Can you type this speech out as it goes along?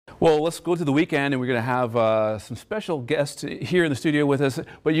Well, let's go to the weekend, and we're going to have some special guests here in the studio with us.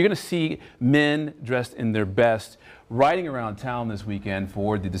 But you're going to see men dressed in their best riding around town this weekend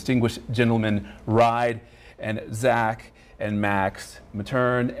for the Distinguished Gentleman Ride. And Zach and Max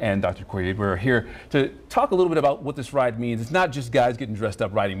Matern and Dr. Corey are here to talk a little bit about what this ride means. It's not just guys getting dressed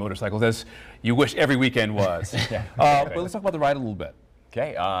up riding motorcycles, as you wish every weekend was. But let's talk about the ride a little bit.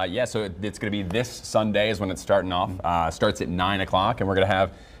 Okay, yeah, so it's going to be this Sunday is when it's starting off. Starts at 9 o'clock, and we're going to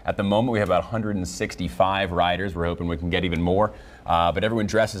have, at the moment, we have about 165 riders. We're hoping we can get even more. But everyone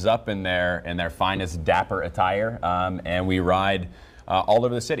dresses up in their finest dapper attire, and we ride all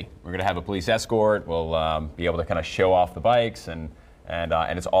over the city. We're going to have a police escort. We'll be able to kind of show off the bikes, and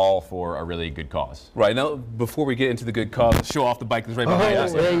it's all for a really good cause. Right. Now, before we get into the good cause, show off the bike that's right behind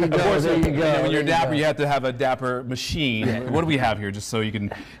us. There you go, of course, there you go. When you're dapper, you have to have a dapper machine. What do we have here, just so you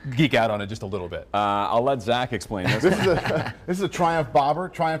can geek out on it just a little bit? I'll let Zach explain this. This is a Triumph Bobber.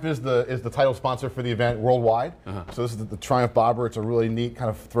 Triumph is the title sponsor for the event worldwide. So this is the Triumph Bobber. It's a really neat kind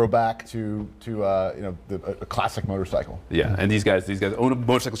of throwback to a classic motorcycle. Yeah, and these guys own a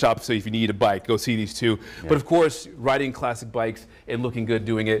motorcycle shop, so if you need a bike, go see these two. Yeah. But of course, riding classic bikes and looking good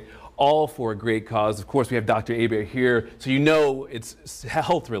doing it, all for a great cause. Of course, we have Dr. Hebert here, so you know it's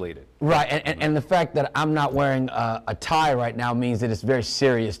health related. Right, and the fact that I'm not wearing a tie right now means that it's very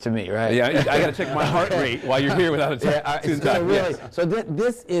serious to me, right? Yeah, I got to check my heart rate while you're here without a tie. Yeah, so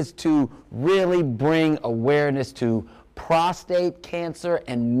this is to really bring awareness to prostate cancer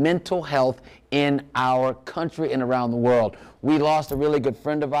and mental health in our country and around the world. We lost a really good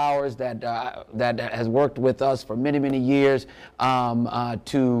friend of ours that has worked with us for many, many years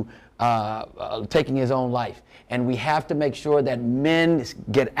to taking his own life. And we have to make sure that men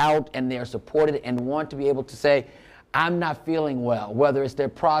get out and they're supported and want to be able to say, I'm not feeling well, whether it's their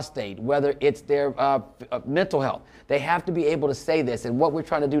prostate, whether it's their mental health. They have to be able to say this, and what we're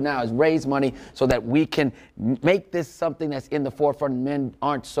trying to do now is raise money so that we can make this something that's in the forefront, and men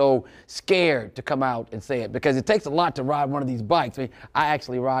aren't so scared to come out and say it, because it takes a lot to ride one of these bikes. I mean, I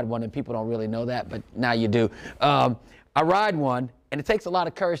actually ride one, and people don't really know that, but now you do. I ride one, and it takes a lot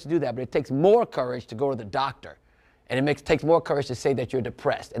of courage to do that, but it takes more courage to go to the doctor. And it takes more courage to say that you're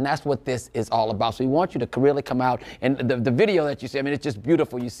depressed. And that's what this is all about. So we want you to really come out. And the video that you see, I mean, it's just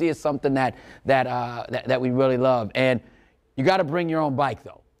beautiful. You see it's something that we really love. And you got to bring your own bike,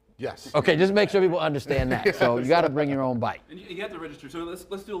 though. Yes. Okay, just make sure people understand that. So you got to bring your own bike. And you have to register. So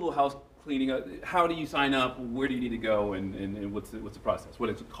let's do a little house cleaning. How do you sign up? Where do you need to go? And what's the process? What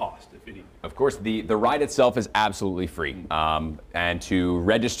does it cost, if any? Of course, the ride itself is absolutely free. And to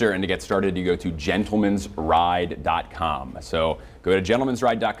register and to get started, you go to gentlemansride.com. So go to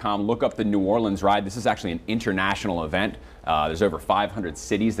gentlemansride.com, look up the New Orleans ride. This is actually an international event. There's over 500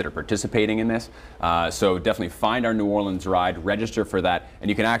 cities that are participating in this. So definitely find our New Orleans ride, register for that, and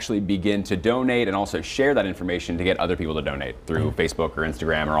you can actually begin to donate and also share that information to get other people to donate through Facebook or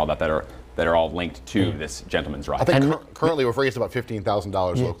Instagram or all that are all linked to this gentleman's ride. I think currently we've raised about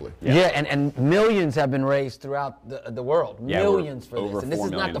 $15,000 locally. Yeah, and millions have been raised throughout the world. Yeah, millions for this. And this is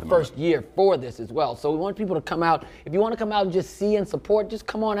not the first year for this as well. So we want people to come out. If you want to come out and just see and support, just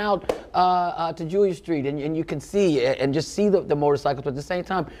come on out to Julia Street, and you can see and just see the motorcycles. But at the same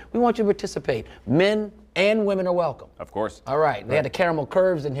time, we want you to participate. Men and women are welcome. Of course. All right. They had the caramel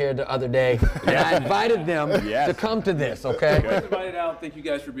curves in here the other day, and I invited them to come to this, okay? You guys invited out. Thank you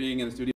guys for being in the studio.